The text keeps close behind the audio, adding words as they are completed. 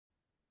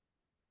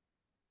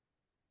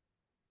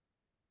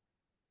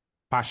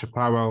Pasha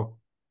Paroh,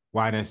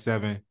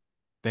 YN7.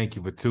 Thank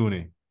you for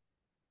tuning.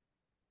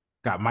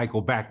 Got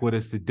Michael back with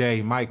us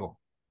today. Michael,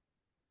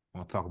 I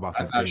want to talk about Hi,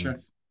 some Pasha.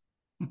 things.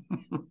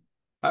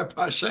 Hi,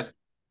 Pasha.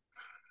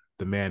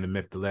 The man, the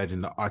myth, the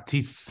legend, the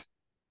artiste.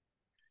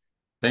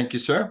 Thank you,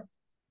 sir.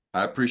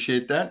 I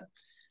appreciate that.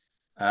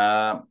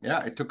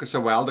 Yeah, it took us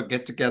a while to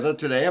get together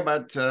today,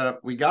 but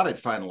we got it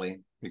finally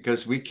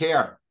because we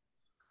care.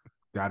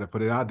 Got to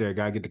put it out there.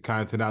 Got to get the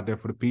content out there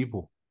for the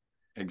people.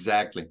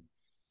 Exactly.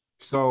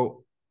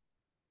 So,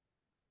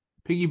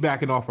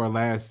 piggybacking off our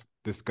last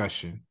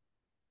discussion,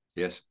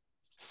 Yes.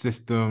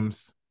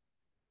 systems.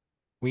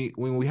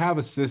 When we have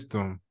a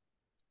system,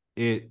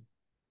 it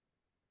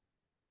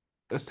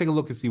let's take a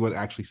look and see what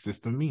actually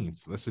system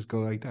means. Let's just go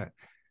like that.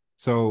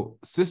 So,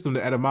 system,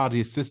 the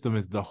etymology of system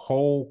is the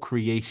whole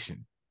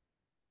creation.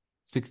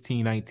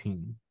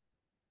 1619.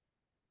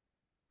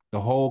 The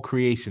whole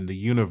creation, the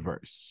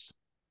universe,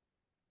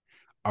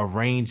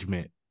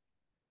 arrangement,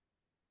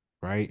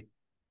 right?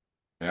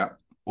 Yeah.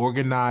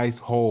 Organized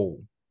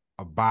whole,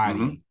 a Mm-hmm.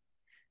 body.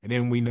 And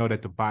then we know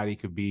that the body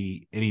could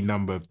be any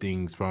number of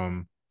things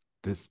from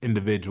this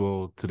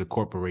individual to the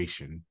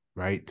corporation,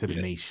 right? To the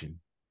Yeah. nation,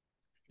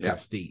 to the Yeah.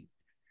 state.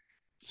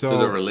 To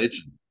the So,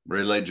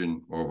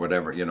 religion or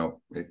whatever,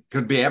 it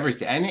could be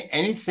everything.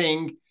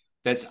 Anything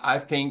that's, I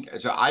think,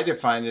 so I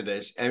define it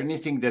as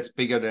anything that's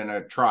bigger than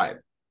a tribe.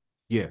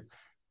 yeah.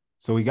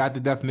 So we got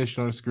the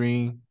definition on the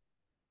screen.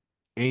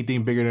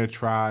 Anything bigger than a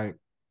tribe.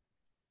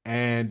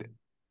 And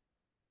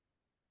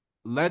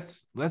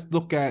let's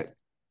look at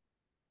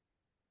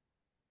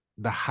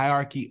the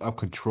hierarchy of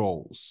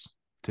controls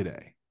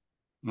today.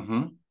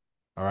 Mm-hmm.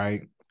 All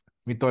right. Let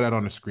me throw that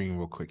on the screen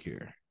real quick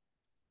here.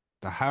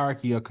 The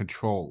hierarchy of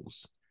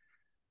controls.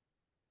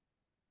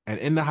 And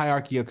in the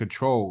hierarchy of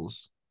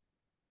controls,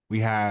 we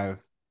have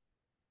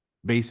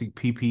basic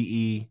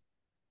PPE,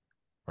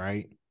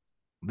 right?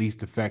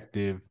 Least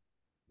effective.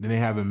 Then they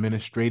have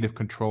administrative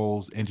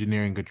controls,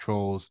 engineering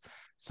controls,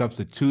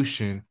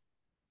 substitution,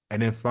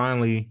 and then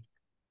finally,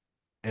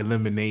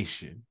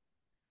 elimination.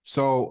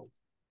 So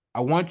I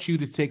want you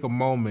to take a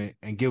moment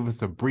and give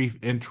us a brief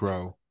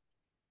intro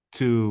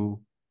to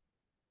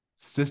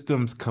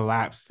systems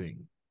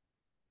collapsing.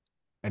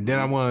 And then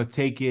I Mm-hmm. want to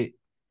take it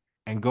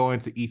and go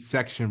into each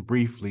section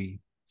briefly,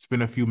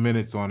 spend a few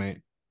minutes on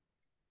it,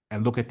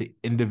 and look at the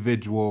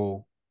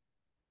individual,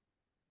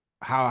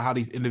 how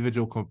these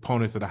individual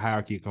components of the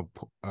hierarchy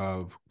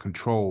of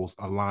controls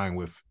align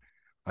with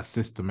a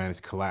system that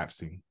is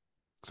collapsing.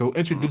 So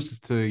introduce us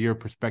to your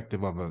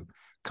perspective of a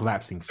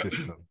collapsing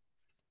system.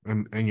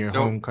 In your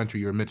So, home country,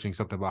 you're mentioning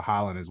something about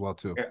Holland as well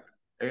too.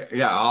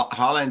 yeah,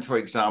 Holland, for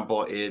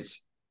example,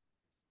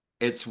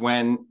 it's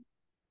when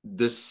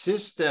the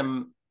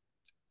system,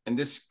 and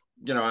this,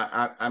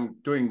 I'm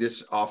doing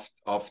this off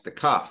the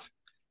cuff.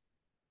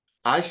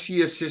 I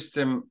see a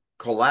system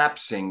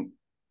collapsing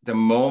the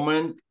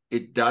moment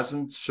it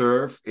doesn't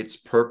serve its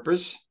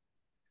purpose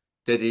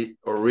that it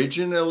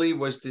originally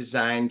was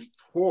designed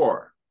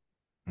for.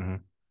 Mm-hmm.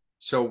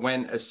 So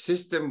when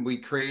we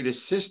create a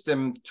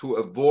system to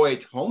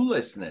avoid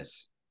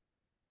homelessness,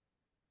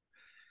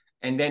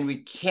 and then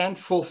we can't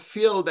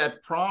fulfill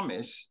that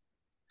promise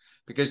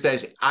because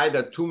there's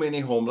either too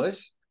many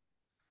homeless,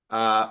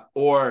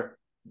 or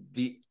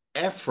the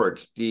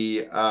effort,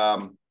 the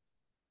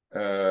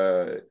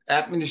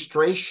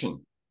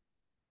administration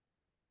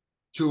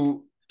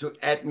to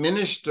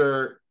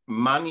administer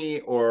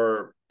money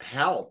or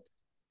help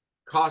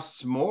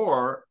costs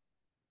more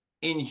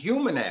in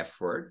human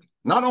effort,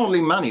 not only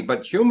money,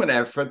 but human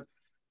effort,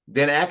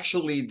 than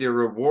actually the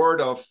reward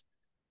of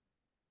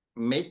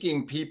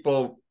making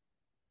people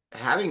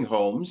having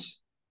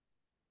homes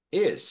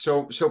is.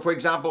 So for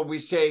example, we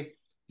say,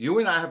 you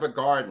and I have a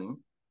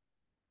garden.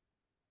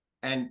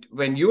 And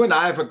when you and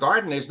I have a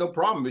garden, there's no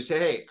problem. We say,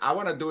 hey, I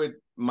want to do it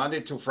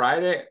Monday to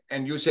Friday.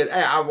 And you said,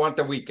 hey, I want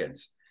the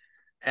weekends.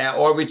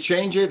 Or we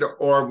change it,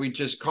 or we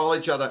just call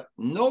each other.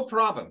 No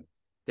problem.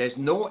 There's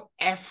no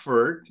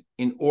effort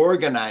in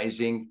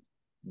organizing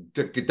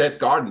that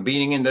garden,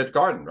 being in that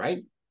garden,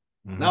 right?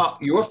 Mm-hmm. Now,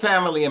 your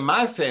family and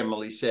my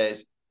family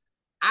says,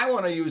 I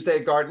want to use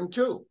that garden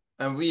too.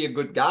 And we are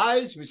good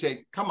guys. We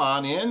say, come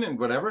on in and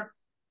whatever.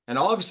 And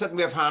all of a sudden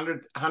we have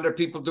 100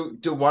 people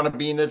to want to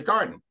be in that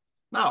garden.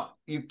 Now,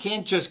 you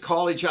can't just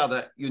call each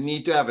other. You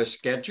need to have a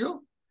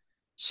schedule.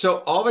 So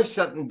all of a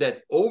sudden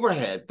that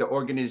overhead, the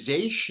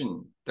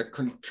organization,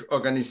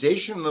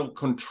 organizational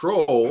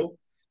control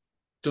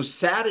to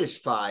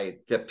satisfy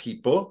the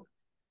people.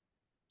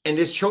 And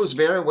it shows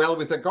very well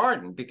with a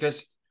garden,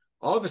 because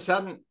all of a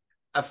sudden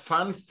a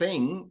fun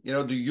thing,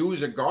 to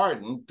use a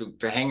garden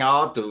to hang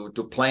out,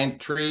 to plant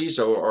trees,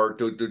 or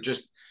to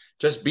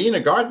just be in a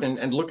garden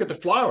and look at the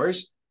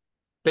flowers,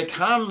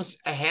 becomes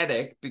a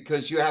headache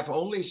because you have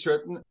only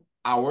certain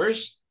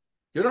hours.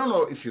 You don't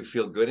know if you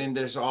feel good in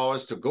those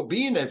hours to go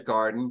be in that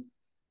garden.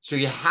 So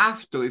you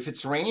have to, if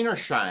it's rain or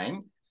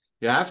shine,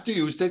 you have to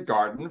use that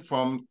garden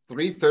from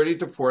 3:30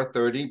 to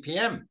 4:30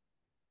 p.m.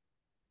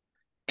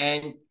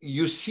 And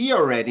you see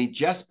already,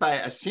 just by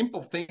a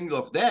simple thing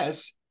of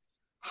this,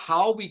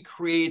 how we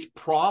create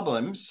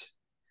problems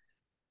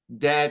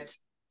that,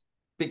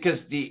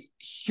 because the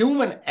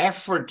human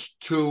effort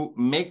to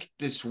make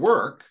this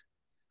work,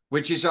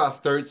 which is our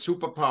third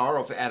superpower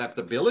of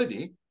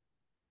adaptability,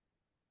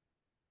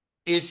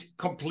 is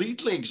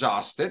completely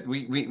exhausted.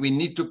 We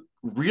need to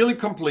really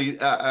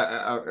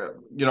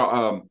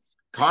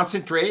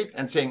concentrate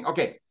and saying,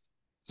 okay,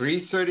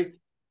 3:30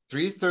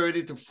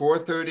 to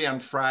 4:30 on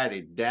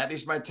Friday, that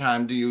is my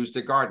time to use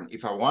the garden,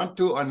 if I want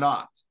to or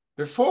not.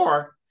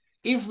 Before,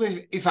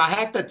 if I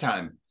had the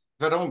time,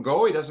 if I don't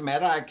go, it doesn't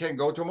matter, I can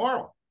go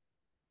tomorrow.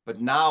 But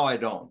now I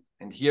don't.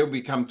 And here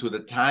we come to the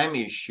time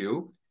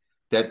issue,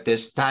 that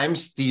this time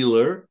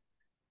stealer,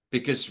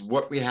 because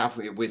what we have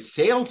with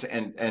sales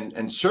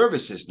and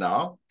services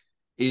now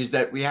is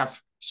that we have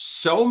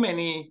so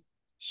many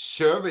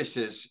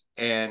services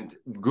and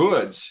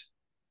goods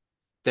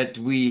that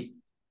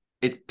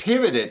it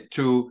pivoted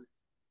to,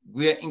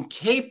 we're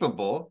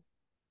incapable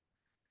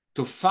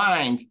to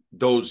find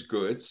those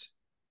goods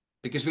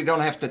because we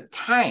don't have the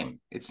time.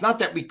 It's not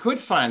that we could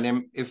find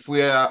them if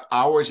we're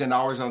hours and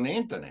hours on the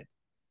internet.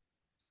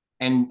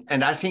 And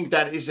I think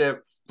that is a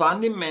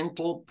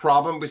fundamental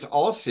problem with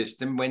all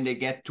systems when they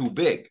get too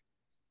big,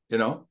 you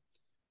know?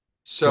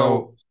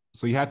 So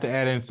you have to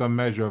add in some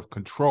measure of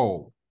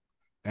control.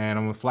 And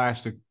I'm going to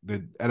flash the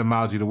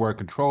etymology of the word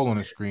control on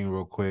the screen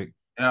real quick,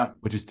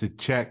 which is to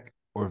check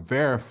or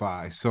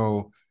verify.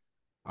 So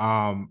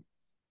on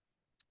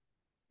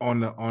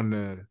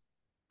the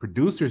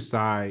producer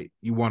side,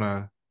 you want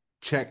to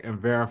check and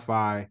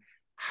verify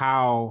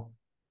how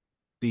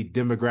the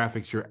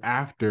demographics you're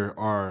after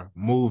are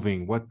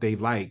moving, what they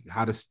like,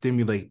 how to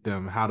stimulate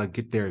them, how to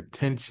get their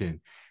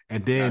attention.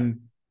 And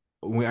then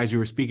as you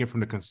were speaking from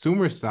the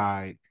consumer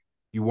side,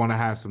 you want to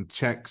have some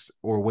checks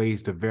or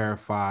ways to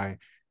verify,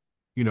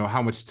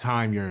 how much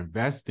time you're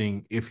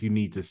investing, if you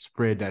need to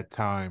spread that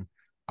time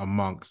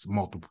amongst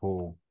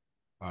multiple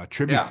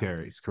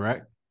tributaries,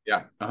 correct?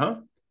 Yeah.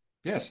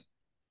 Yes.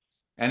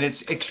 And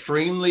it's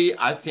extremely,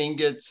 I think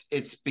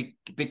it's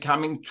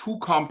becoming too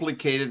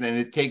complicated, and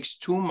it takes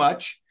too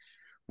much.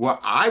 What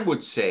I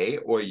would say,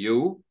 or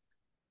you,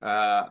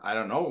 I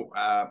don't know,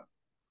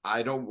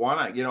 I don't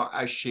want to,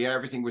 I share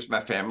everything with my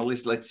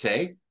families, let's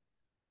say,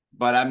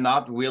 but I'm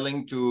not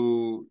willing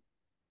to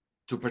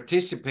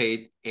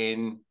participate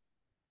in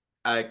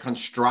a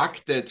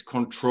constructed,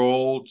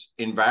 controlled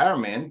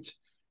environment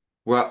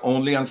where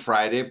only on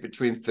Friday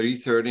between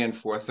 3:30 and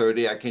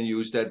 4:30 I can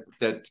use that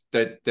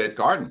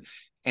garden.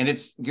 And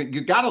it's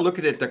you got to look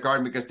at it, the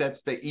garden, because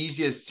that's the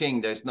easiest thing.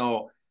 There's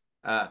no,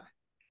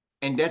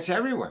 and that's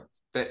everywhere.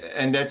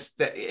 And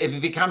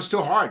it becomes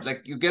too hard.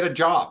 Like you get a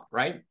job,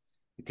 right?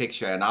 It takes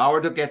you an hour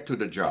to get to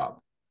the job.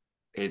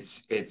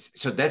 It's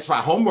so that's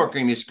why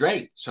homeworking is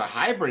great. So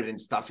hybrid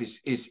and stuff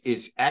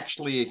is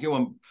actually a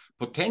human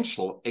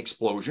potential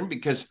explosion,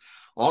 because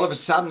all of a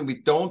sudden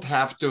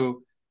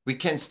we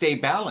can stay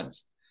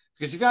balanced.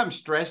 Because if I'm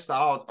stressed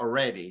out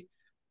already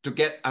to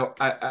get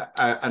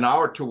an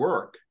hour to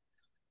work,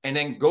 and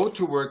then go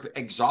to work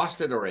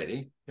exhausted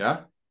already,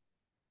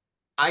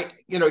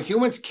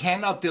 humans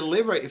cannot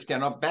deliver if they're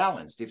not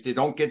balanced, if they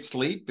don't get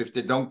sleep, if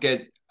they don't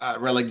get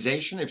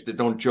relaxation, if they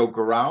don't joke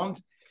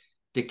around,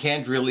 they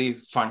can't really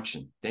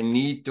function. They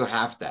need to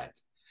have that.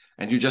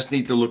 And you just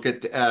need to look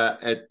at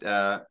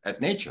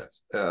nature.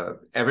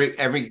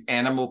 Every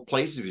animal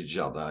plays with each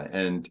other,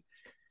 and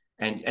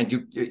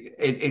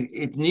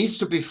it needs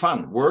to be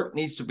fun. Work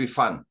needs to be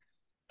fun.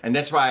 And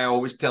that's why I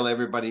always tell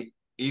everybody,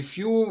 if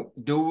you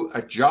do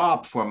a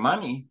job for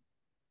money,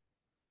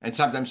 and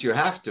sometimes you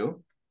have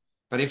to,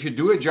 but if you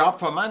do a job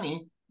for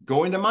money,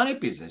 go in the money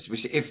business.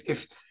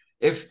 If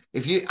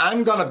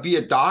I'm gonna be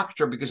a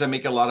doctor because I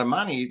make a lot of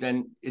money,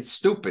 then it's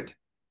stupid.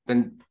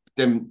 Then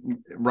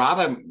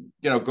rather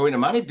go in the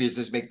money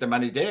business, make the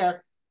money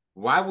there.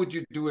 Why would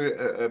you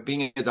do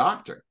being a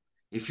doctor?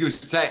 If you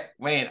say,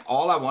 man,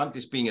 all I want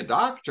is being a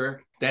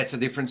doctor, that's a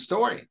different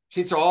story.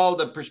 See, it's all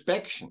the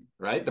perspective,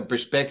 right? The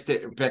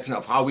perspective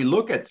of how we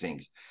look at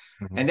things.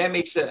 Mm-hmm. And that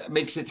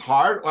makes it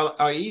hard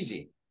or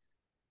easy.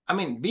 I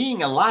mean,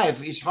 being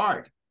alive is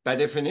hard by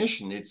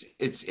definition. It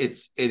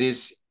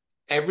is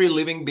every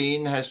living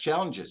being has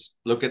challenges.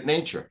 Look at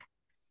nature.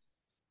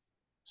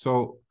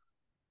 So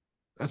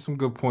that's some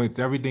good points.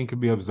 Everything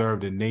can be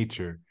observed in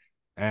nature.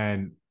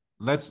 And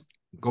let's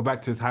go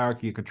back to this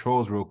hierarchy of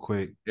controls real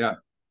quick. Yeah.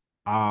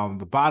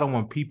 The bottom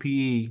one,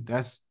 PPE,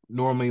 that's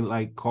normally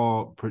like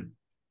called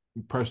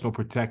personal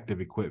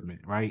protective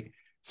equipment, right?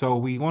 So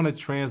we want to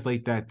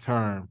translate that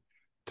term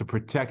to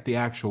protect the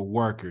actual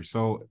worker.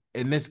 So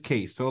in this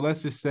case, so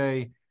let's just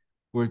say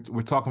we're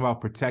talking about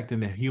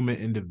protecting the human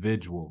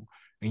individual,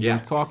 and you're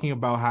talking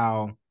about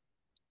how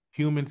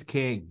humans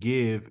can't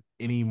give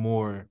any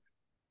more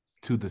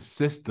to the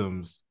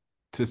systems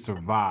to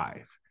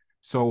survive.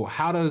 So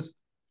how does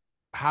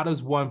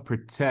one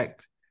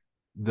protect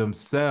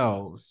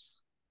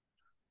themselves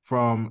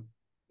from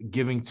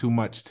giving too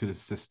much to the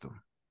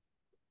system?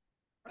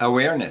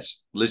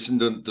 Awareness. Listen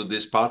to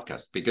this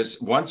podcast,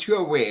 because once you're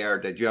aware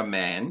that you're a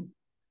man,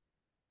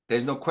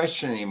 there's no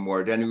question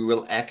anymore, then we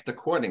will act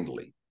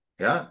accordingly.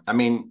 Yeah. I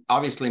mean,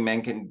 obviously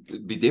men can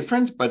be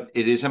different, but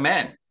it is a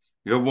man.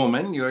 You're a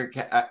woman, you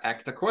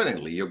act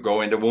accordingly. You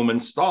go in the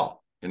woman's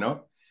stall, you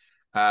know.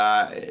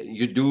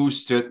 You do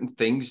certain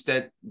things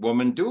that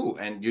women do,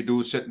 and you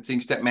do certain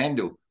things that men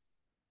do.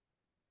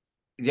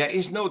 There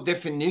is no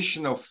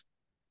definition of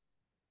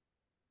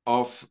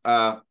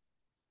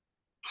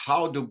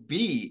how to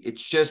be.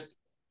 It's just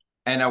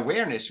an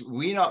awareness.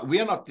 We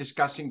are not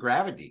discussing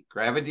gravity.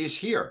 Gravity is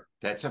here.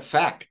 That's a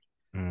fact.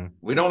 Mm.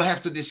 We don't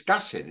have to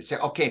discuss it. It's say,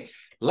 okay,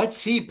 let's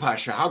see,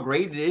 Pasha, how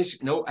great it is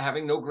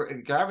having no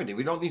gravity.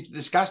 We don't need to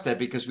discuss that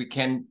because we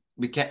can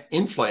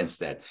influence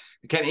that.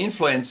 We can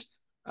influence.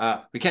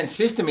 We can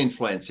system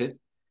influence it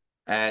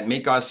and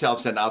make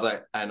ourselves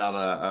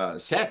another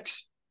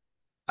sex.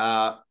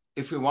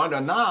 If we want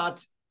or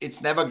not,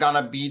 it's never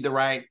gonna be the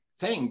right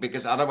thing,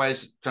 because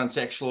otherwise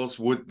transsexuals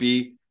would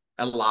be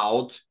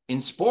allowed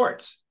in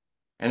sports.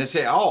 And they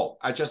say, oh,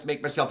 I just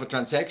make myself a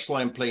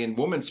transsexual and play in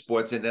women's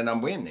sports and then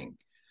I'm winning.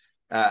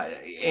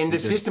 In the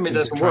system, it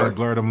doesn't work. Trying to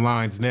blur them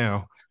lines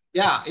now.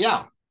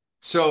 Yeah.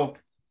 So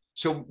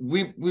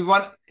we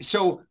want,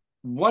 so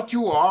what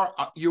you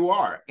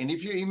are. And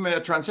if you're even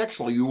a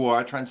transsexual, you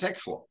are a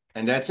transsexual,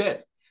 and that's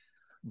it.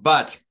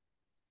 But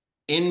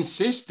in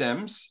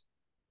systems,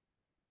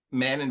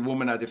 man and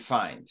woman are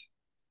defined.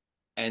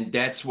 And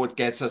that's what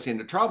gets us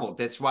into trouble.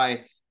 That's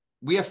why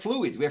we are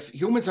fluid.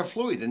 Humans are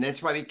fluid, and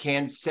that's why we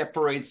can't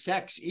separate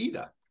sex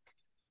either.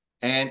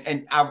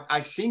 And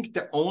I think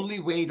the only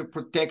way to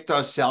protect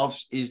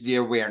ourselves is the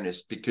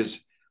awareness,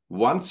 because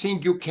one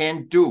thing you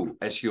can't do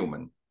as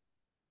human,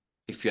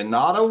 if you're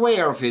not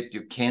aware of it,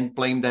 you can't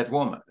blame that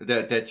woman,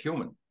 that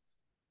human.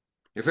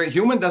 If a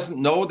human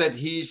doesn't know that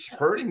he's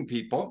hurting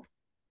people,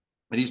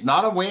 and he's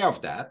not aware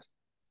of that,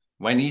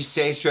 when he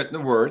says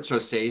certain words or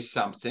says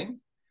something,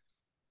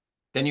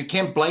 then you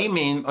can't blame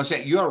him or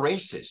say you're a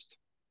racist.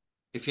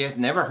 If he has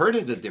never heard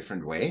it a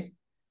different way,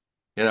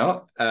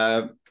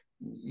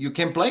 you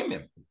can't blame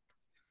him.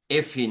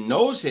 If he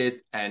knows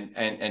it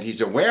and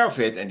he's aware of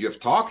it, and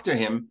you've talked to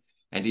him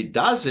and he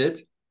does it,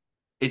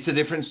 it's a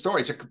different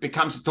story. It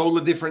becomes a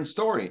totally different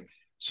story.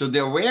 So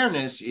the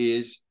awareness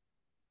is,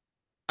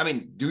 I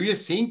mean, do you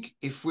think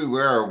if we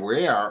were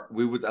aware,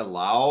 we would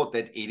allow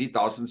that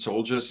 80,000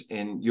 soldiers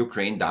in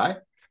Ukraine die?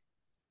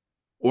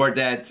 Or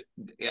that,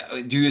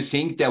 do you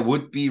think there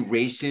would be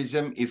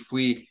racism if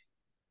we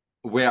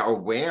were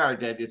aware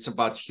that it's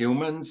about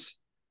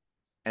humans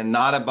and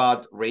not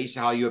about race,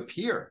 how you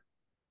appear?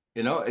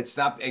 It's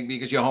not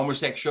because you're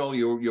homosexual,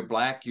 you're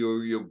black,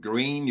 you're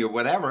green, you're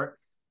whatever.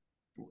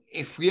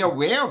 If we are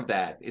aware of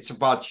that, it's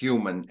about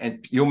human,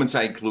 and humans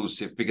are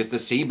inclusive, because the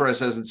zebra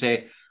doesn't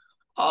say,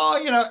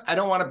 oh, I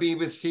don't want to be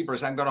with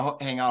zebras, I'm going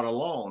to hang out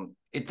alone.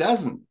 It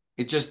doesn't.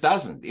 It just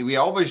doesn't. We're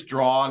always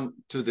drawn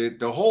to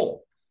the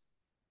whole,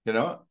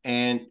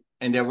 and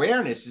the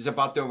awareness is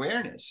about the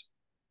awareness.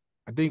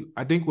 I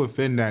think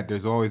within that,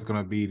 there's always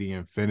going to be the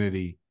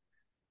infinity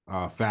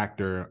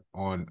factor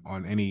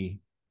on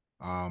any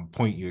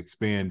point you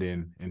expand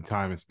in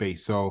time and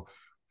space. So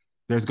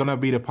there's going to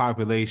be the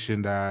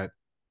population that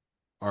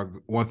are,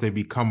 once they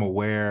become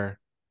aware,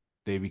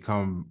 they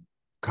become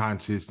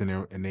conscious,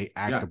 and they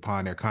act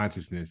upon their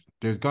consciousness.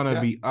 There's going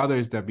to be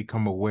others that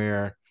become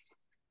aware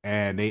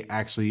and they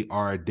actually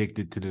are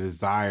addicted to the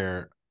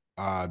desire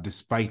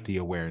despite the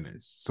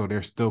awareness. So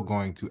they're still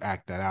going to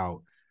act that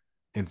out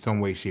in some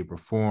way, shape, or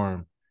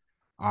form.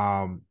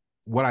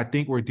 What I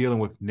think we're dealing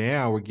with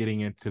now, we're getting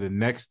into the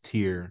next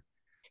tier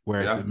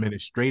where it's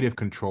administrative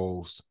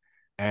controls.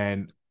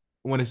 And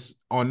when it's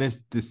on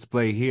this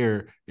display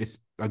here, it's,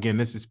 again,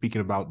 this is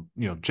speaking about,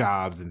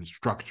 jobs and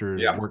structure,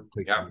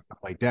 workplaces and stuff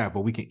like that.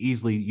 But we can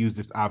easily use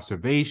this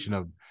observation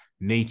of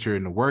nature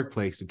in the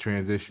workplace to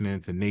transition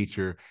into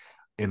nature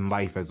in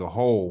life as a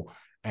whole.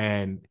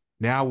 And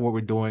now what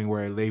we're doing,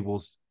 where it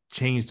labels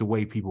change the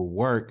way people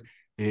work,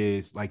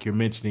 is, like you're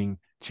mentioning,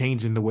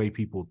 changing the way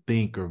people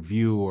think or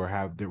view or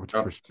have their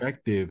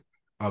perspective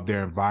of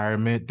their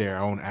environment, their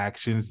own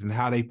actions, and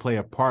how they play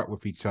a part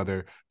with each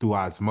other through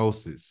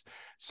osmosis.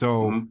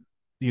 So,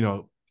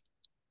 you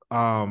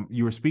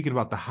were speaking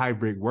about the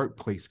hybrid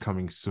workplace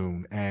coming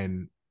soon,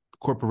 and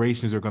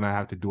corporations are going to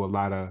have to do a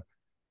lot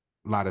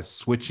of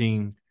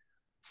switching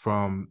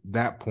from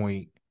that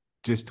point,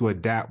 just to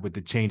adapt with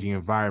the changing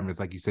environments.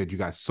 Like you said, you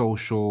got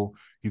social,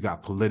 you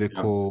got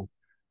political,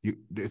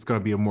 it's going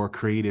to be a more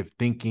creative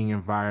thinking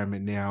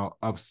environment now,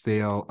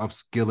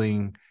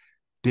 upskilling,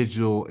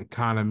 digital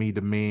economy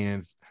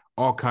demands,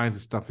 all kinds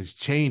of stuff is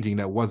changing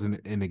that wasn't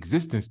in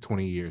existence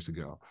 20 years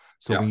ago.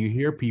 So when you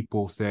hear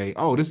people say,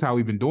 oh, this is how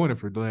we've been doing it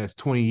for the last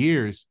 20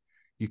 years,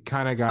 you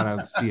kind of got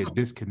to see a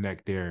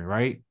disconnect there,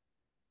 right?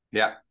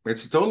 Yeah,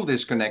 it's a total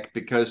disconnect,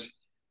 because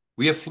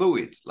we are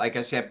fluid. Like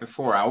I said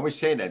before, I always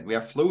say that we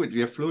are fluid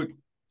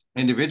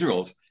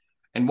individuals.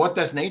 And what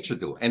does nature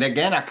do? And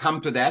again, I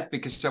come to that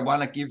because I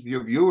want to give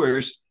your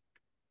viewers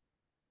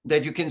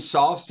that you can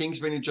solve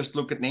things when you just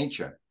look at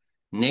nature.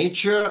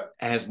 Nature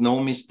has no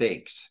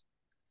mistakes.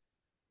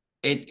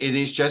 it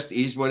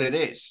is what it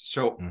is.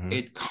 So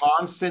it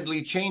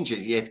constantly changes.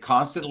 It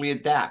constantly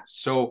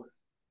adapts. So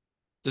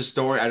the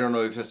story, I don't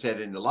know if I said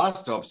it in the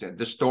last episode,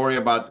 the story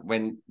about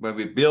when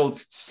we built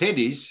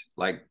cities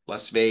like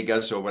Las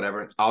Vegas or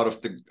whatever out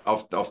of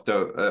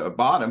the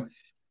bottom,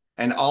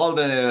 and all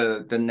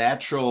the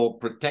natural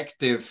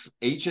protective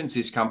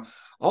agencies come.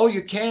 Oh,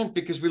 you can't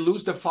because we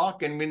lose the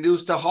falcon, we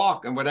lose the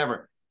hawk, and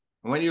whatever.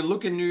 When you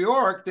look in New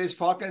York, there's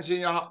falcons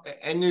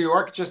in New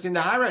York just in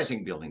the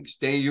high-rising buildings.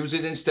 They use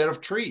it instead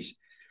of trees,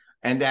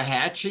 and they're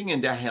hatching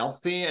and they're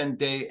healthy.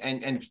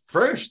 And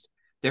first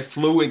they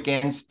flew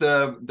against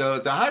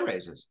the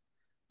high-rises.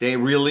 They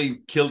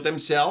really killed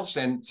themselves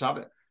and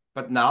some.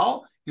 But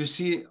now you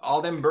see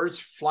all them birds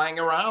flying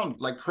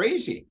around like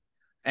crazy,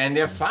 and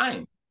they're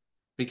fine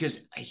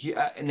because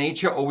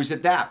nature always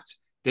adapts.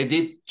 They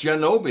did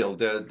Chernobyl,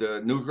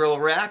 the nuclear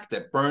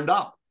reactor burned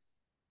up.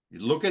 You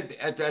look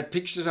at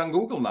pictures on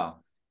Google now.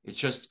 It's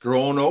just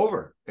grown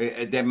over.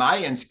 The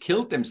Mayans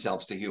killed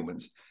themselves, the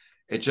humans.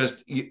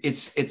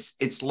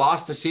 It's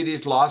lost. The city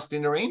is lost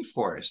in the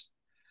rainforest.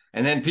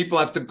 And then people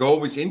have to go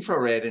with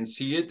infrared and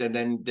see it. And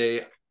then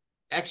they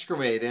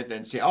excavate it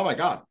and say, oh my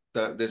God,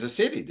 there's a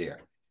city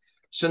there.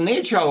 So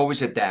nature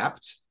always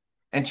adapts,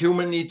 and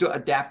humans need to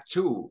adapt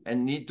too,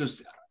 and need to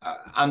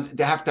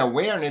they have the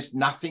awareness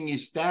nothing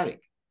is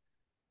static.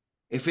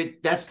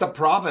 That's the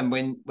problem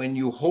when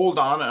you hold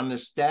on the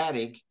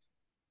static,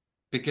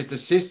 because the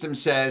system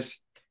says,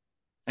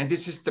 and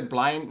this is the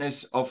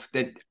blindness of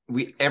that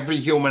every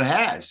human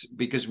has,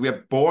 because we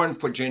are born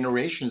for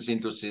generations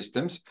into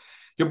systems.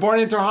 You're born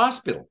into a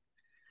hospital,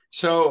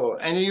 so,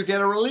 and then you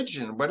get a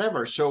religion,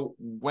 whatever. So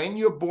when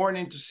you're born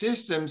into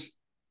systems,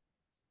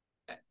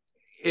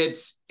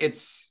 it's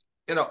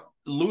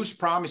loose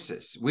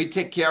promises. We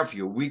take care of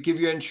you. We give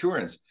you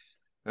insurance.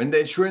 When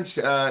the insurance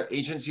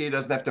agency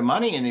doesn't have the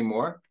money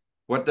anymore,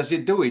 what does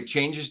it do? It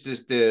changes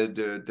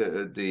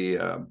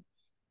the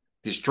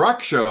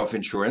structure of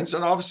insurance,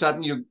 and all of a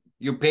sudden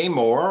you pay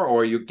more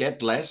or you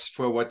get less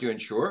for what you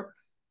insure,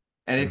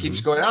 and it keeps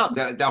going on.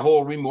 The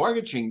whole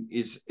remortgaging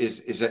is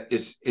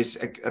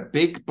a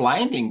big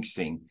blinding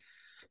thing.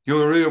 You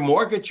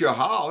remortgage your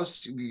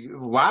house.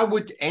 Why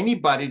would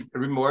anybody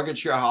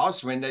remortgage your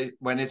house when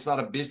it's not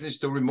a business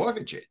to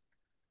remortgage it?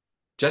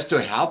 Just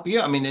to help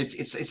you? I mean,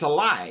 it's a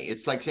lie.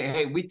 It's like saying,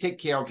 hey, we take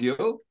care of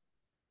you,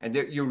 and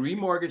you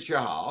remortgage your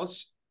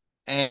house,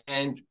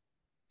 and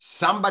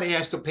somebody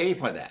has to pay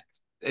for that.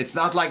 It's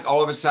not like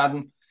all of a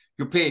sudden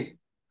you pay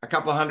a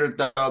couple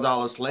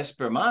 $100 less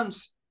per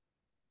month.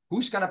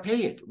 Who's going to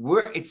pay it?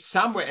 It's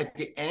somewhere at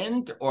the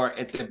end or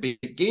at the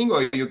beginning,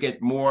 or you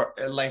get more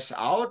or less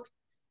out.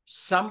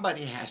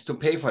 Somebody has to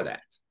pay for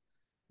that.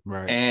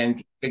 Right.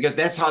 And because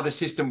that's how the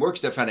system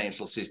works, the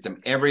financial system.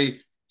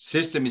 Every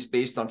system is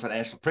based on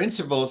financial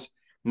principles.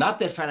 Not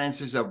that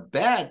finances are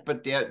bad,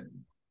 but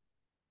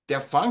their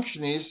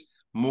function is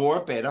more,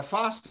 better,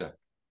 faster.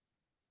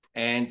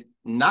 And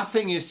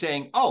nothing is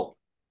saying, oh,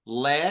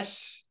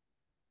 less,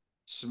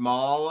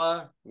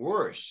 smaller,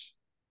 worse.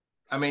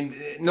 I mean,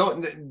 no,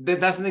 that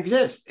doesn't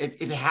exist.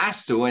 It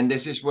has to. And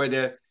this is where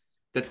the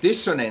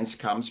dissonance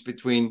comes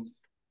between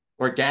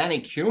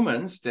organic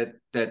humans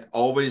that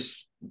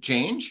always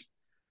change,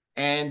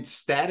 and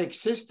static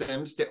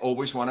systems that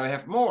always want to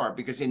have more,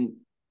 because in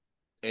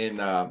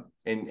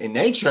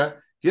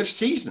nature you have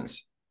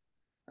seasons.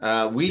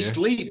 We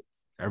sleep.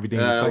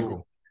 Everything's a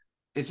cycle.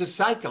 It's a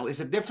cycle. It's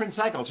a different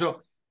cycle.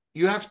 So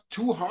you have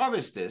two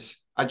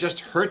harvests. I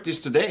just heard this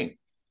today.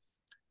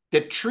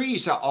 The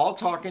trees are all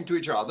talking to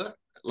each other,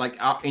 like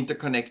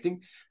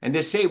interconnecting, and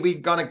they say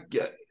we're gonna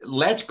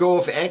let go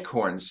of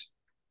acorns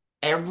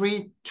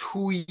every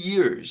 2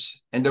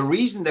 years. And the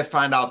reason they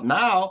find out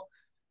now,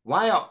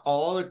 why are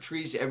all the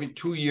trees every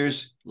 2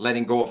 years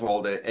letting go of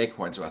all the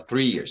acorns, or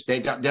 3 years? They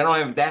don't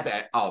have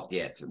that out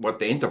yet, what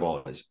the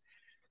interval is.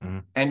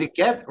 And they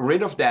get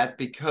rid of that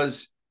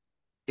because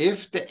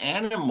if the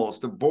animals,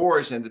 the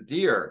boars and the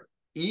deer,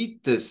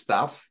 eat this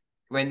stuff,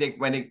 when they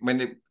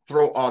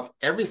throw out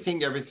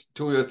everything every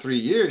 2 or 3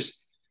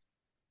 years,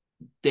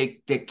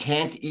 they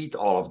can't eat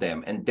all of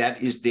them, and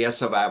that is their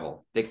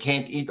survival. They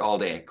can't eat all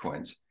the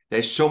acorns.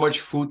 There's so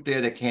much food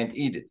there they can't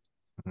eat it.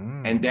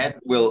 And that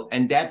will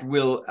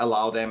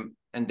allow them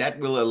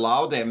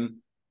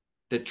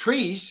the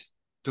trees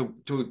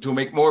to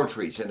make more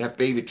trees and have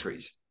baby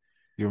trees.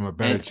 Give them a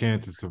better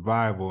chance of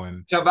survival.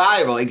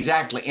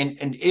 Exactly.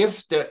 And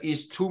if there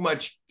is too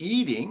much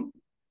eating,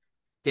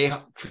 the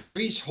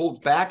trees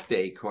hold back the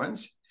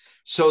acorns.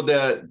 So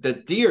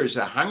the deers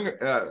are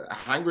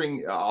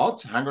hungering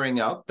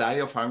out, die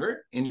of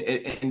hunger in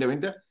the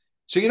winter.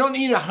 So you don't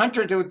need a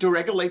hunter to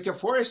regulate your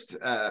forest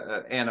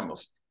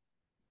animals.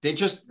 They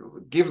just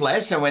give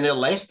less, and when they're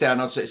less, they're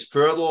not as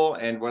fertile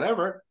and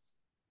whatever,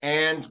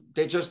 and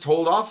they just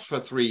hold off for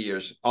 3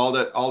 years. All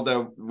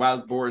the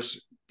wild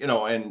boars,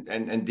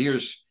 and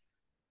deers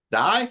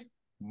die.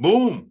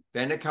 Boom,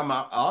 then they come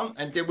out on,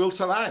 and they will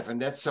survive,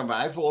 and that's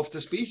survival of the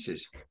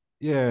species.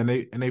 Yeah, and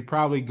they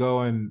probably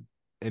go in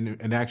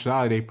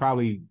actuality, they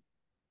probably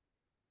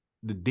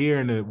the deer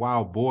and the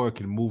wild boar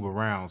can move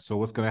around. So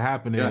what's gonna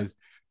happen Yeah. is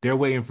they're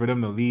waiting for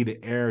them to leave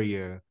the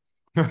area.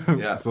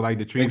 Yeah. So like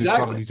the trees are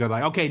talking to Exactly. each other,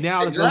 like, okay, now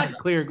the coast is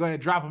Exactly. clear. Go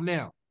ahead, drop them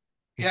now.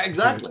 Yeah,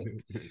 exactly.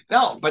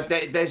 No, but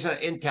there's an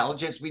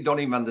intelligence we don't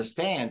even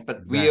understand, but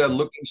we are Exactly.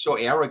 looking so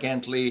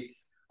arrogantly.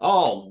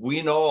 Oh,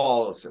 we know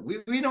all.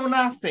 We know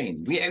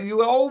nothing.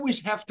 You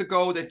always have to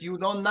go that you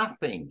know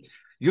nothing.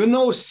 You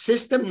know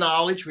system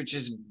knowledge, which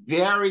is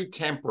very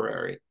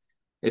temporary.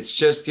 It's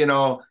just,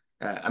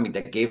 I mean,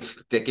 they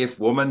give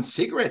women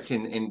cigarettes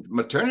in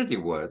maternity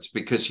wards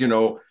because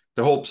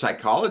the whole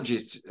psychology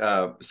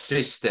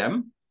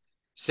system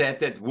said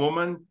that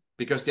women,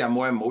 because they are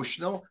more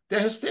emotional, they're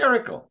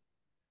hysterical.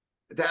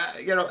 That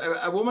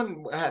a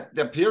woman had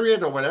their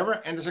period or whatever,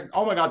 and it's like,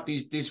 oh my god,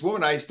 these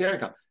women are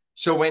hysterical.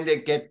 So when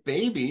they get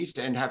babies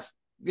and have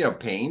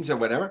pains or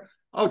whatever,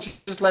 oh,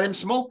 just let him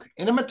smoke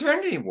in a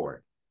maternity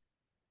ward.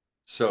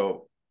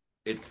 So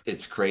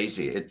it's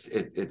crazy.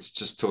 It's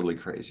just totally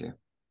crazy.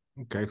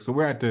 Okay, so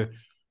we're at the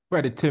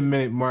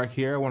 10-minute mark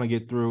here. I want to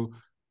get through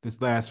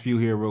this last few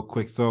here real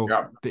quick. So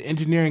Yeah. the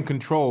engineering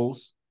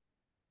controls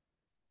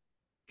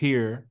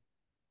here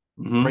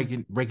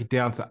Mm-hmm. break it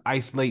down to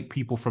isolate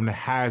people from the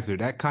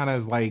hazard. That kind of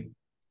is like,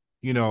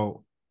 you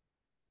know,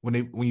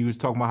 when you was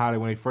talking about how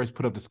when they first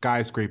put up the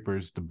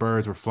skyscrapers, the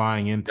birds were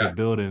flying into Yeah.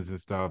 buildings and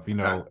stuff,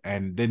 Yeah.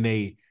 and then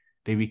they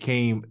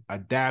became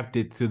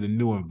adapted to the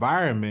new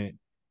environment,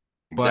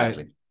 but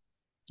Exactly.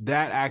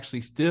 that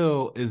actually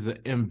still is an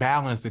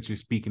imbalance that you're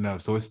speaking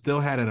of. So it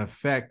still had an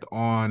effect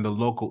on the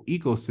local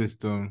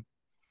ecosystem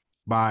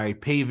by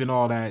paving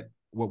all that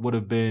what would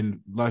have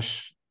been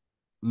lush,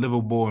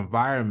 livable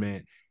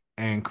environment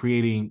and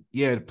creating,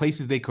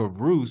 places they could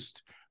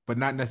roost, but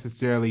not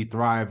necessarily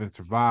thrive and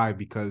survive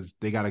because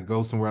they got to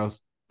go somewhere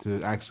else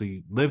to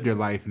actually live their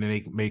life, and then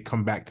they may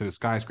come back to the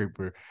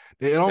skyscraper.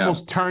 It Yeah.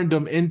 almost turned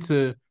them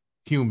into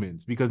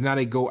humans because now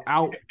they go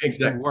out to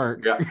Exactly.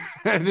 work Yeah.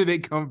 and then they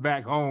come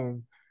back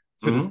home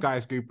to the Mm-hmm.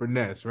 skyscraper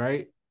nest,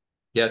 right?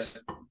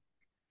 Yes.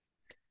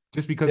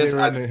 Just because they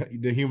Yes. were in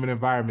the human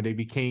environment, they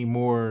became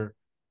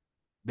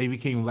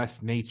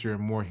less nature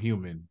and more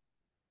human,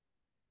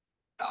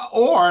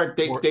 Or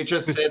they, more they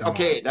just said,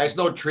 okay, systemized. there's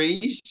no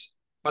trees,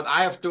 but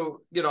I have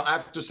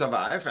to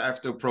survive. I have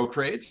to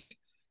procreate.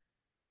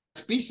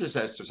 Species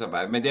has to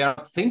survive. I mean, they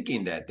are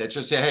thinking that. They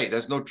just say, hey,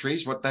 there's no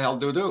trees. What the hell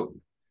do you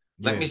do?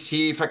 Let Yeah, me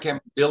see if I can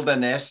build a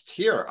nest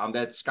here on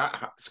that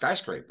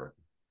skyscraper.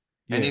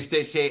 And yeah, if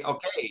they say,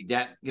 okay,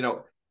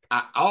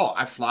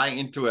 I fly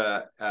into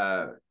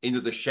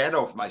the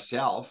shadow of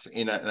myself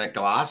in a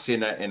glass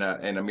in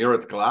a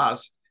mirrored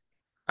glass.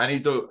 I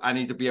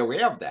need to be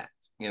aware of that.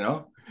 You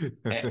know,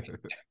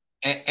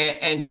 and,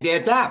 and they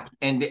adapt,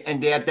 and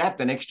they adapt.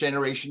 The next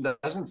generation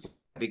doesn't,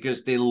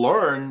 because they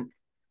learn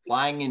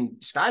flying in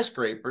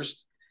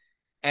skyscrapers,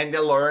 and they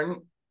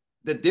learn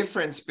the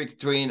difference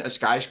between a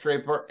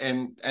skyscraper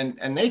and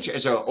nature,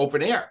 so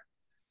open air,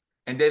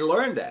 and they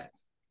learn that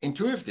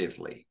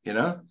intuitively.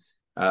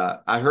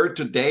 I heard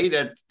today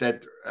that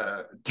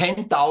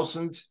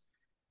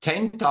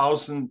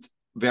 10,000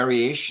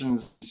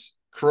 variations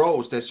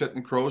crows. There's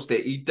certain crows,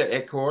 they eat the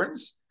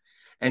acorns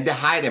and they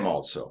hide them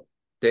also.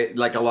 They,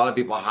 like a lot of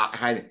people,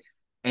 hide it,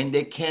 and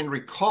they can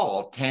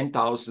recall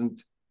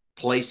 10,000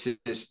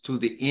 places to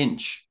the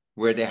inch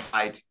where they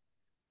hide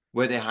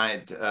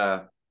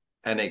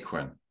an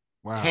acorn.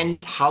 wow.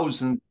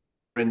 10,000.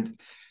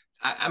 And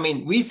I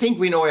mean, we think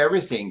we know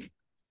everything.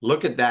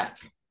 Look at that.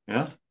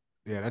 Yeah.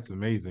 Yeah, that's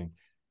amazing.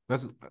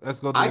 Let's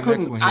go to I the next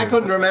couldn't one I here.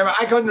 couldn't remember.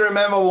 I couldn't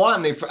remember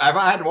one. If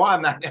I had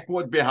one, that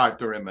would be hard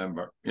to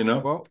remember.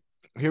 Well,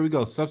 here we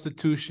go.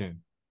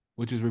 Substitution,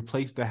 which is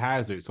replace the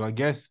hazard. So I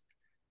guess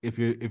if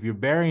you're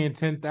burying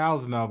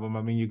 10,000 of them,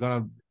 I mean,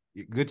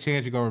 good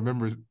chance you're gonna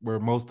remember where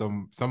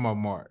some of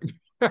them are.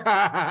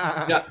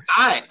 Yeah,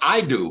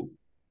 I do.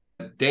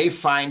 They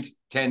find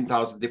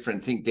 10,000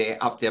 different things. They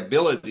have the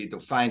ability to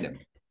find them.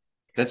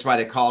 That's why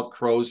they call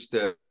crows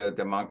the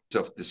monkeys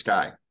of the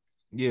sky.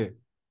 Yeah,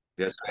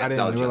 They're so I didn't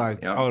intelligent. realize.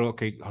 Yeah. Oh,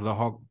 okay,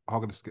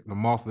 the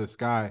moth of the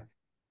sky.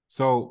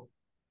 So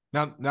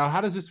now, how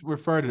does this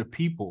refer to the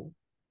people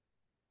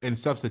in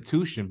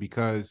substitution?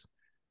 Because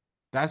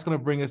that's going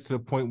to bring us to the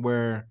point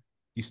where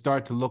you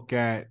start to look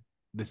at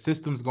the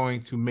system's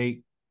going to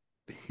make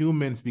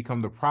humans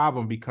become the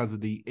problem because of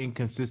the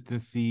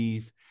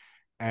inconsistencies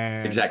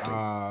and Exactly.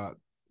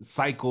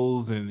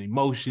 cycles and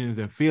emotions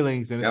and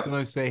feelings. And it's Yep.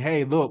 going to say,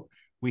 hey, look,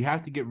 we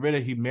have to get rid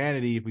of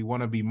humanity if we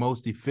want to be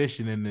most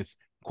efficient in this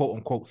quote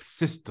unquote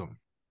system,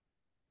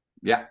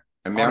 Yeah.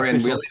 And Marianne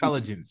artificial Williams,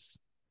 intelligence.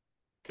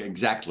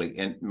 exactly.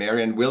 And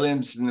Marianne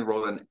Williamson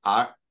wrote an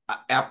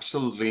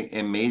absolutely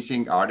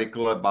amazing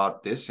article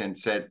about this and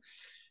said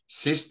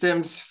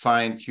systems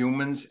find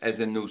humans as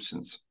a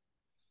nuisance.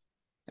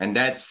 And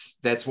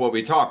that's what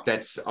we talk.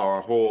 That's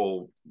our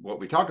whole what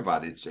we talk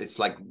about. It's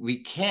like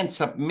we can't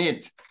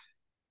submit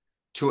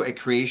to a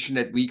creation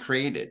that we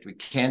created. We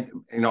can't.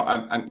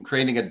 I'm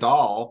creating a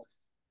doll,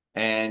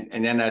 and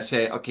then I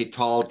say, okay,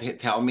 doll,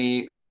 tell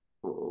me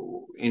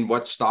in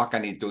what stock I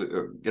need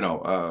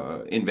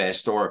to,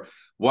 invest, or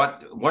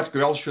what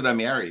girl should I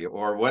marry,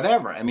 or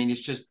whatever. I mean,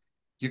 it's just,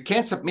 you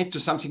can't submit to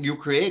something you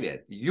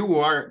created. You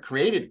are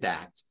created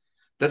that.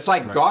 That's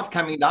like God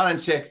coming down and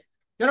say,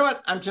 you know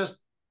what? I'm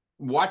just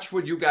watch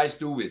what you guys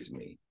do with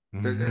me.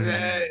 I'm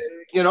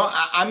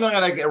not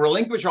going to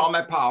relinquish all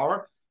my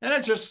power, and I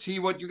just see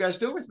what you guys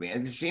do with me.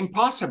 And it's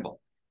impossible,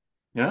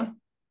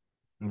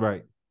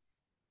 Right.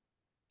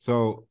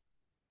 So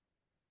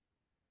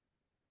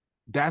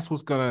that's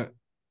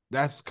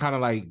kind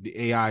of like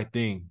the AI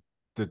thing.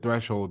 The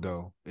threshold,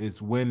 though,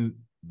 is when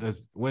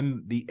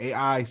the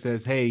AI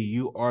says, "Hey,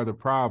 you are the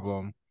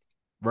problem,"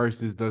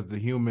 versus does the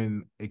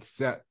human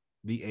accept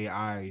the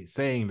AI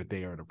saying that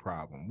they are the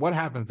problem? What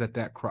happens at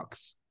that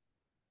crux?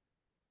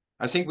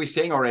 I think we're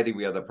saying already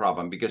we are the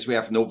problem because we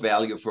have no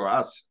value for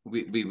us.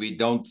 We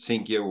don't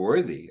think you're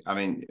worthy. I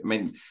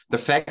mean, the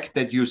fact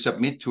that you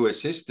submit to a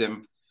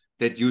system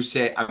that you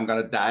say, I'm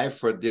going to die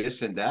for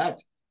this and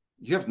that,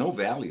 you have no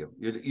value.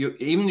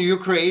 You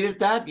created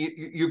that.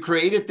 You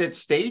created that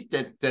state,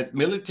 that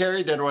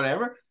military, that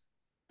whatever,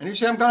 and you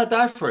say, I'm going to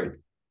die for it.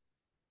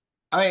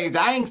 I mean,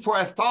 dying for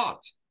a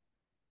thought.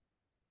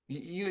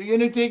 You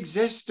need to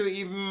exist to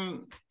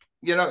even,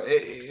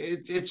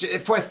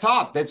 it's for a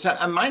thought. That's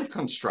a mind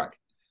construct.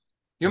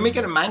 You're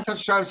making a mind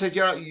construct and said,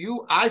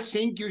 I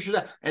think you should,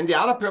 and the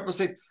other people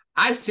say,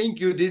 I think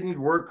you didn't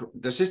work.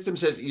 The system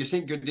says, you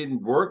think you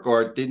didn't work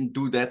or didn't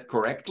do that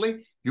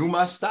correctly, you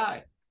must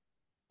die.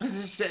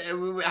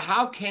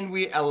 How can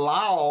we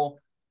allow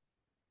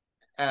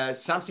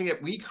something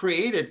that we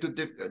created to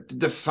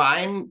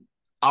define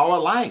our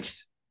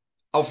lives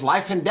of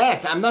life and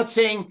death? I'm not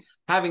saying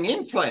having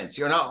influence,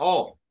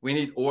 we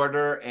need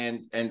order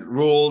and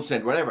rules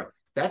and whatever.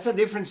 That's a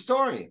different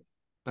story.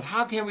 But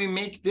how can we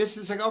make this?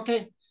 It's like,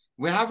 okay,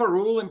 we have a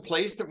rule in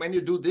place that when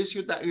you do this,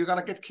 you're going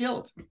to get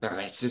killed.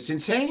 It's just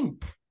insane.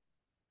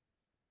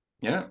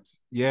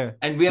 Yeah.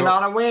 And we're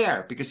not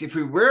aware, because if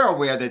we were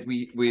aware that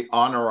we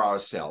honor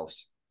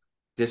ourselves,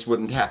 this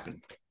wouldn't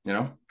happen,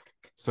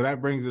 So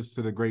that brings us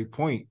to the great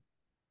point.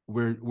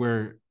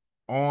 We're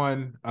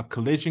on a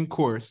collision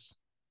course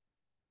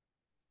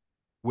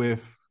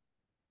with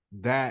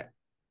that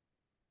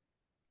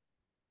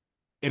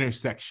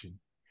intersection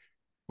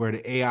where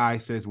the AI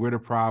says we're the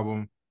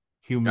problem.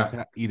 Humans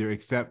either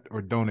accept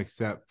or don't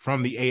accept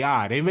from the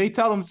AI. They may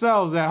tell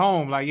themselves at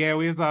home, like, yeah,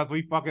 it's us,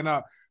 we fucking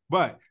up.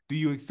 But do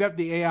you accept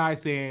the AI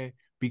saying,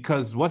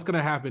 because what's going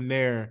to happen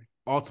there,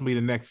 ultimately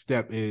the next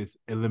step is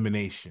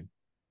elimination.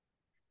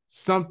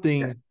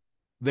 Something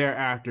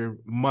thereafter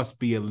must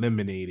be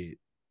eliminated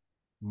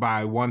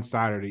by one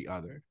side or the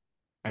other.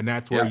 And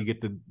that's where you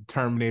get the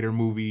Terminator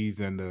movies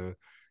and the,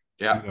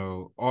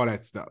 all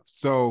that stuff.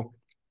 So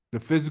the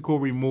physical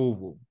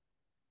removal,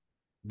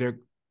 the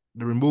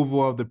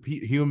removal of the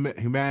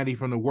humanity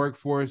from the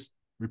workforce,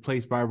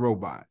 replaced by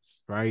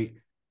robots, right?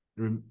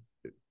 The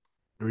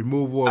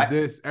removal of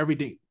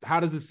everything. How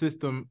does the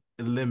system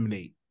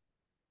eliminate?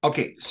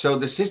 Okay, so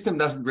the system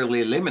doesn't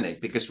really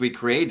eliminate because we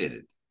created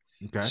it.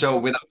 Okay. So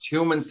without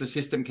humans, the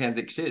system can't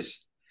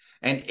exist.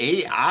 And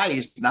AI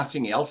is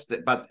nothing else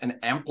but an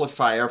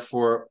amplifier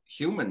for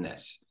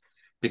humanness,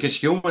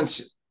 because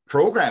humans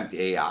programmed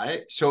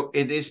AI. So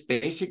it is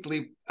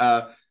basically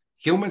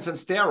humans on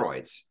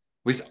steroids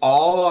with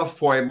all our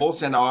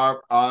foibles and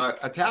our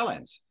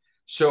talents.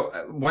 So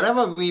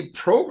whatever we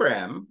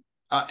program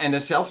and the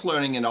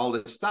self-learning and all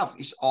this stuff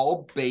is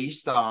all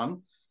based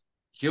on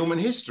human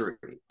history,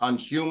 on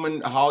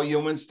how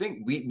humans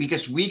think.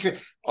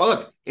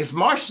 Look, if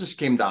Martians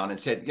came down and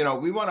said,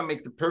 we want to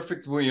make the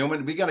perfect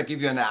human, we're going to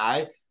give you an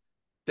AI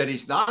that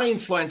is not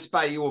influenced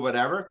by you or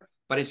whatever,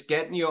 but it's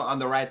getting you on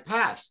the right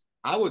path,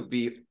 I would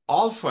be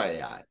all for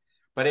AI.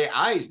 But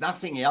AI is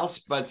nothing else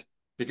but,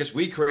 because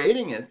we're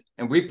creating it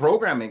and we're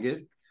programming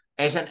it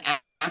as an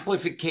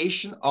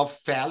amplification of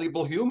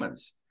fallible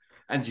humans.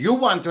 And you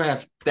want to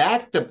have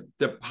that,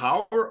 the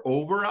power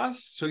over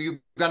us. So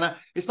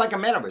it's like a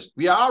metaverse.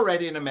 We are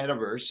already in a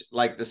metaverse,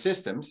 like the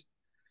systems.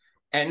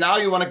 And now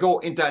you want to go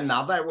into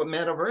another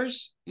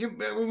metaverse?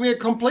 We're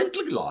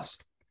completely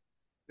lost.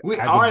 We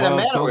are in a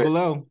metaverse. So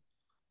below.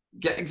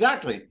 Yeah,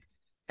 exactly.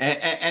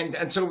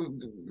 And so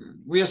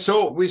we're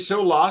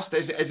so lost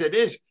as it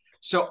is.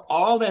 So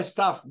all that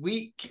stuff,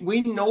 we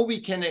know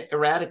we can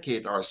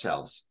eradicate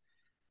ourselves.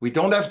 We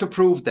don't have to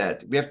prove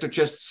that. We have to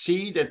just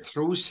see that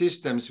through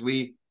systems,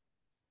 we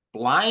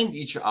blind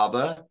each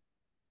other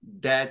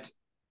that,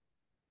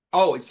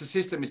 it's the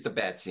system is the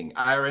bad thing.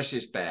 IRS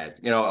is bad.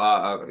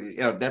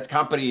 That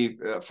company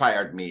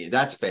fired me.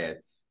 That's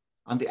bad.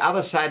 On the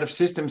other side of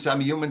systems, I'm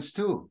humans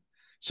too.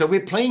 So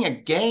we're playing a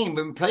game.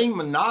 We're playing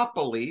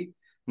Monopoly,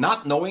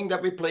 not knowing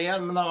that we play a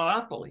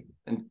Monopoly.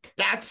 And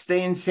that's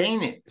the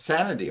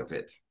insanity of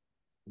it.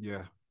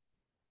 Yeah.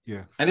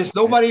 Yeah. And it's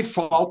nobody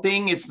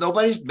faulting. It's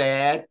nobody's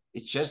bad.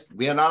 It's just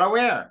we are not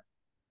aware.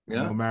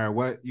 No matter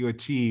what you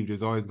achieve,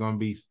 there's always going to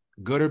be,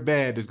 good or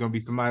bad, there's going to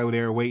be somebody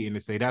there waiting to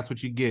say, that's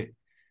what you get.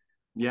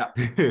 Yeah.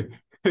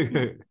 All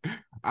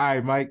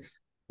right, Mike.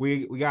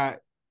 We got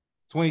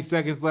 20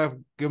 seconds left.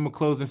 Give him a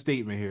closing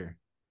statement here.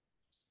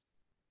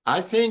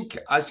 I think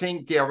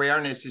the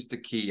awareness is the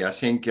key. I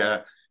think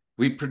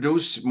we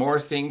produce more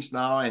things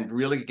now, and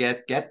really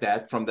get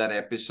that from that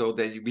episode,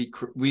 that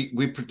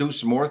we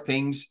produce more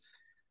things,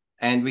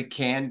 and we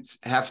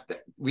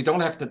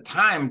don't have the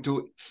time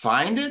to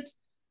find it,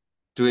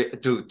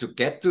 to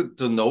get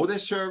to know the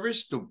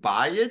service, to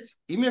buy it,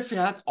 even if you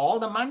had all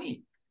the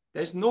money.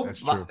 There's no, That's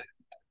true.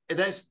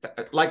 there's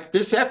like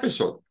this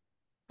episode.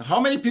 How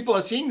many people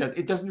are seeing that?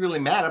 It doesn't really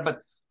matter,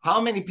 but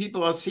how many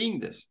people are seeing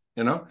this?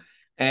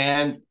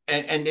 And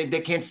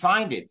they can't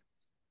find it.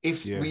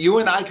 If Yeah, you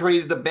and I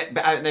created a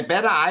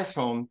better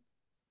iPhone,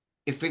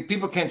 if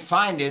people can't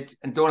find it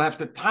and don't have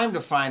the time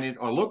to find it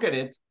or look at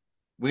it,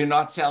 we're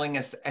not selling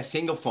a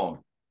single phone.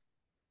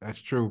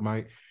 that's true,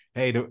 Mike.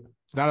 Hey,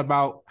 it's not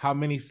about how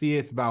many see it,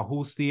 it's about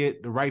who see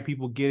it. The right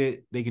people get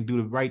it. They can do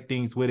the right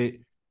things with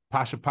it.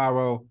 Pasha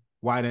Paroh,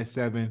 White at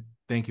 7.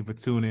 Thank you for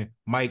tuning.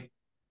 Mike,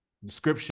 description.